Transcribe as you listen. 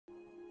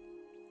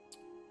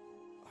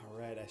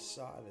Alright, I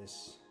saw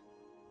this.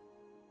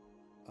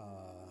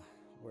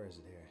 Where is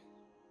it here?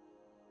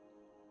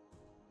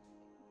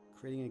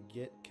 Creating a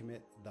git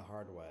commit the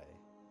hard way.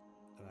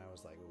 And I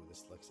was like, oh,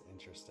 this looks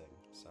interesting.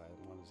 So I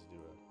wanted to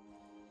do a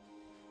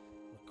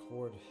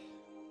record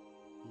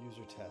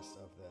user test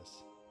of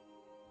this.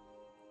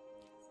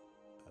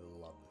 I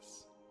love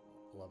this.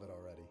 Love it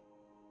already.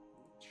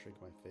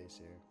 Shrink my face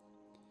here.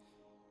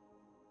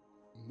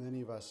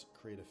 Many of us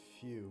create a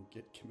few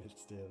git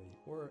commits daily,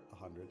 or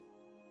 100,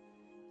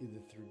 either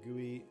through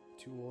GUI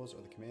tools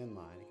or the command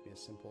line. It can be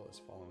as simple as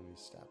following these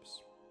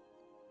steps.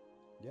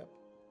 Yep.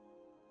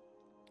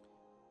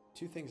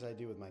 Two things I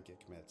do with my git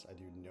commits. I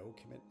do no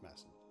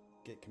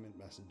git commit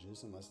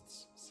messages unless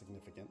it's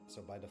significant.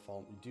 So by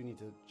default, you do need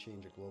to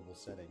change a global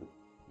setting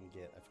in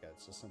Git. I forgot,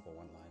 it's a simple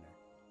one-liner.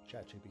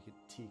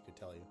 ChatGPT could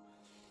tell you.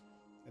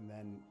 And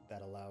then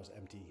that allows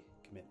empty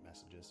commit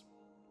messages.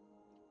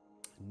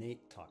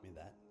 Nate taught me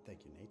that.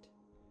 Thank you, Nate.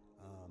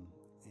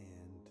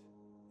 And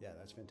yeah,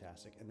 that's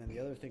fantastic. And then the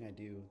other thing I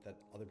do that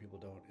other people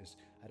don't is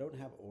I don't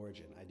have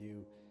origin. I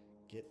do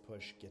git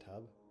push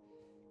GitHub,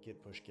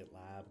 git push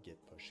GitLab, git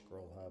push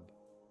scroll hub.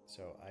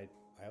 So I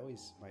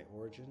always, my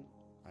origin,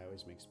 I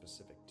always make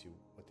specific to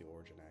what the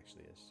origin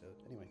actually is. So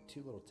anyway,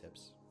 2 little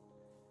tips.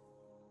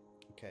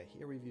 Okay,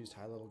 here we've used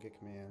high-level git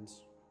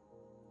commands,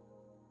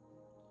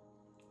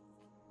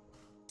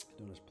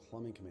 known as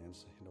plumbing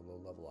commands to handle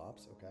low-level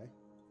ops. Okay.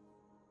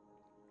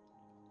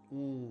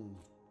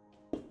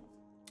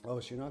 Oh,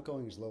 so you're not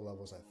going as low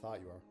level as I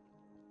thought you are.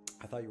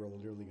 I thought you were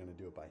literally going to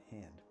do it by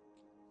hand,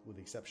 with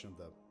the exception of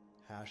the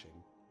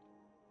hashing.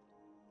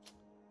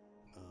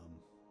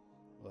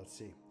 Let's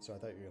see. So I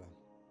thought you were going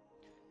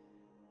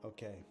to...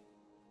 Okay.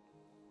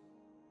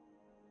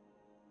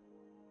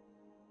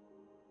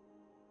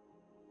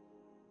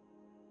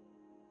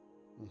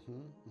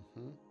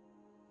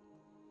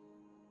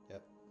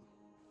 Yep.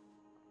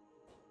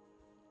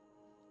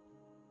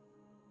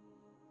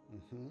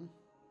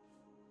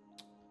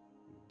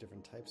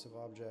 Different types of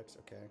objects.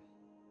 Okay.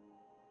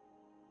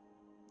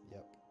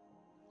 Yep.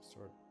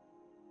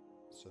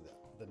 So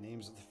the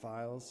names of the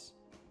files.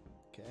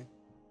 Okay.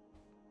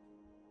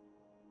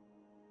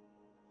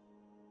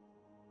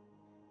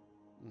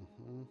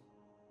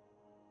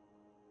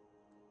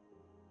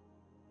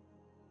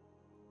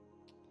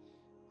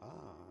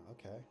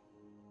 Okay.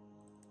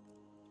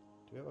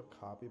 Do we have a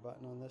copy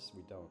button on this?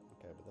 We don't.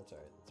 Okay, but that's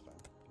alright. That's fine.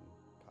 We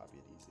can copy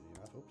it easily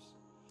enough. Oops.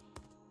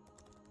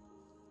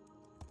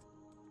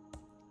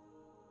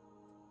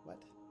 What?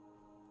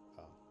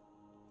 Oh.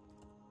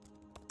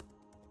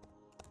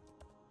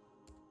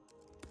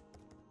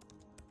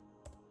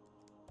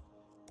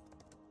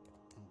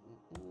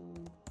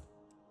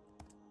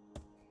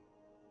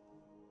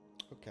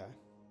 Okay.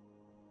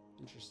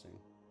 Interesting.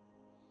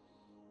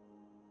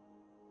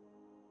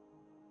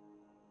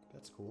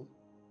 That's cool.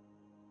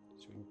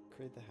 So we can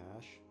create the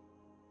hash.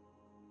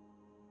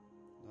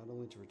 Not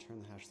only to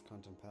return the hash the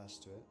content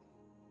passed to it,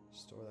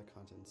 store that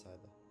content inside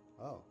the...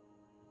 Oh.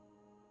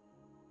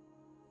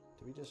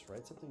 Did we just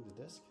write something to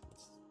disk?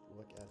 Let's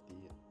look at the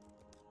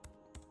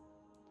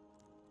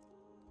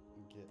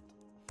Git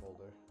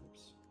folder.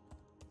 Oops.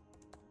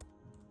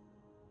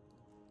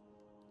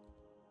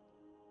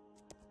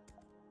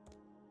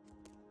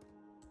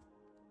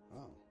 Oh.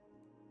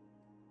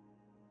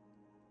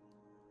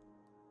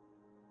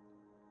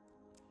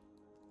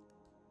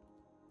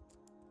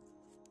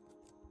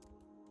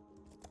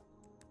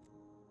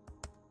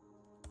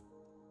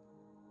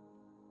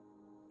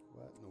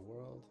 What in the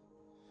world?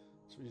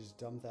 So we just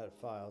dumped that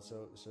file.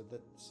 So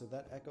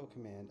that echo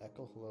command,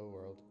 echo hello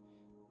world,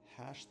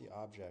 hash the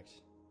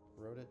object,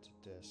 wrote it to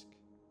disk.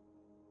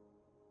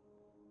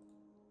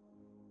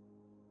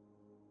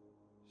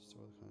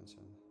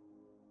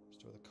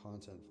 Store the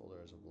content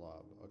folder as a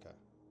blob. Okay.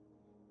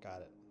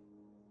 Got it.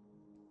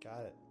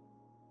 Got it.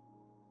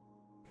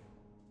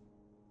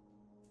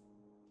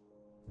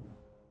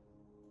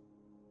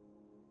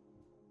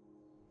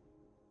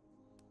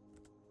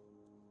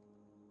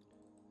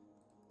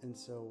 And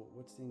so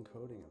what's the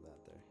encoding of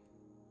that there?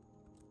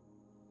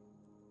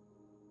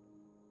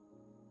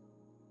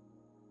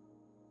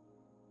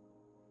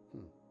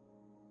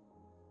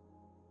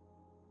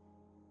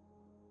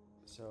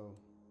 So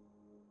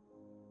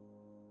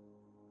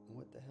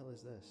what the hell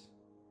is this?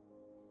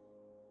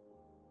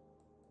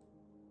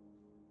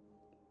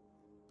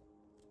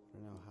 I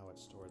don't know how it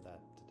stored that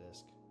to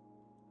disk.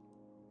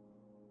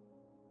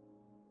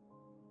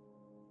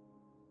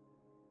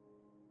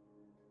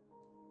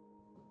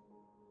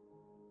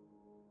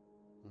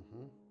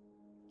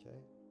 Okay.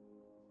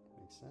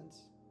 Makes sense.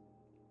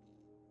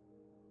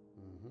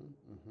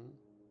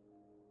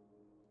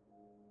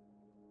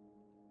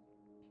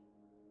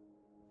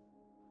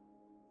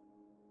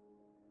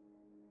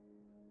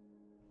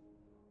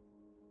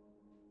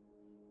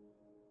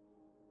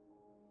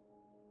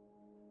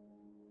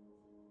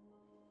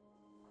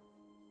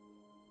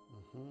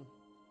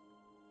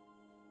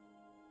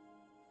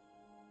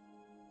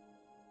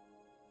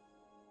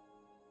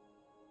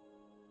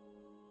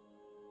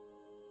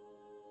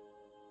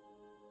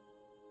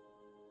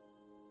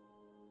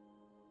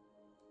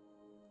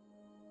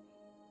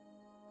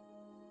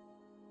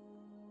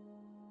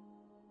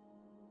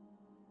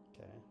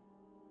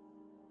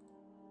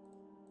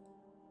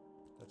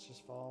 let's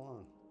just follow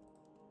along.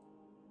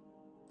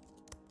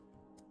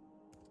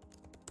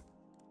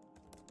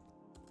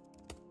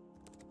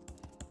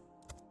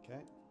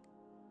 Okay.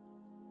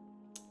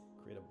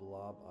 Create a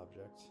blob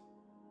object.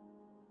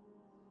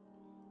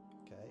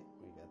 Okay,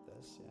 we got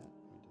this, yeah,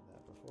 we did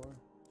that before.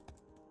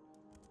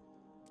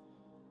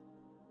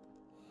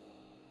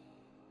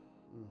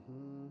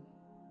 Mm-hmm.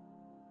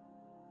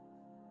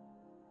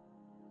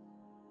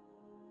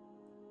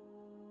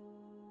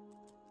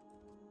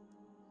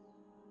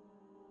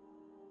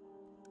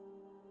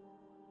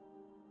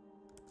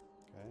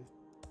 Okay.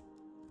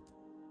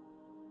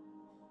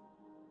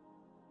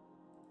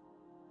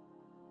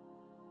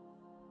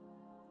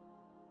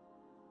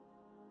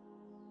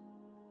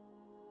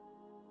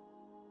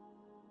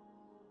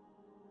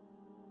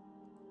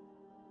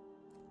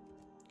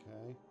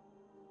 Okay.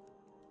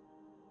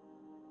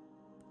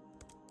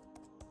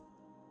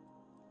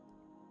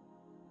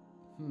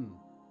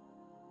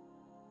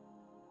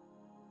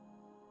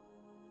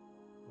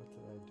 What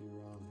did I do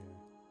wrong here?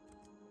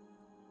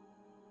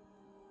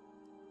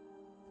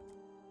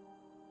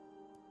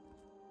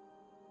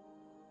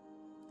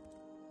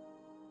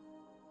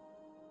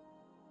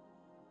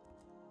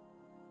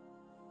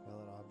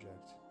 Valid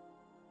object.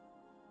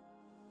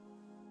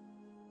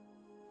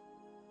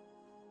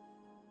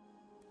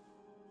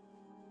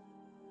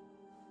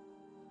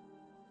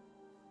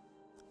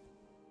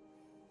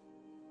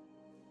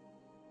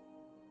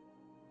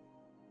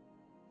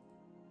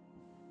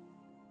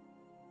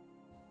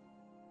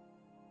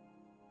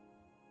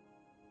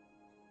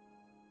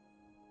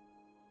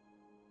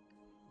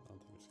 I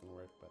don't think it's gonna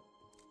work, but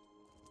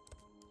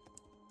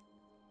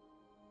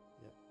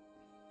yep.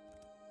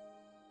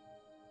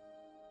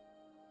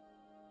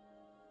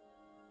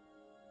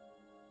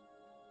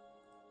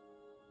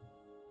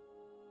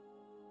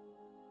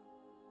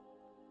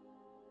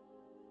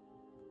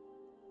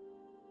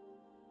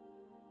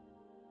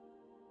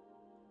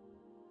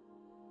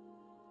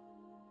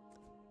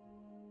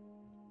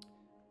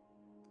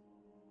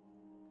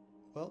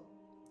 Well,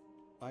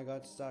 I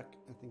got stuck.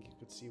 I think you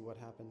could see what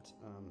happened.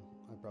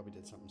 I probably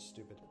did something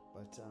stupid,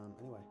 but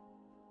anyway.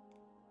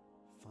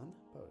 Fun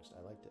post.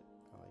 I liked it.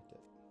 I liked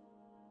it.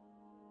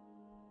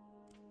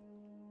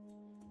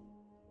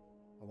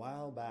 A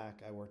while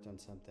back, I worked on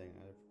something,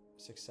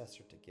 a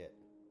successor to Git.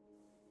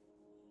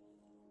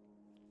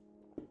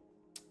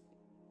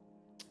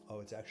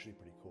 Oh, it's actually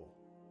pretty cool.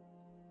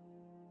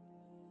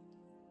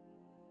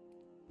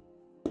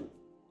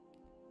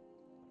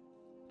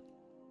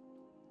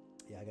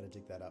 Yeah, I gotta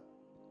dig that up.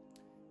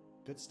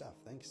 Good stuff.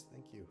 Thanks.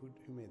 Thank you.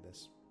 Who made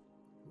this?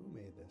 Who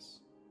made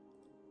this?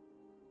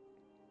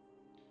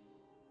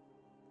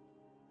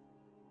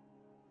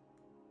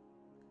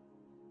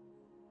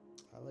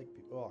 I like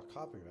people. Oh,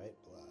 copyright.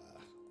 Blah.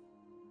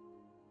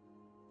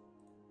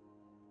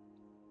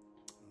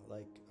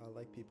 I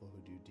like people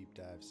who do deep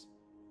dives.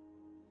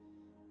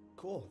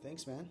 Cool.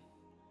 Thanks, man.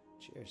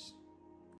 Cheers.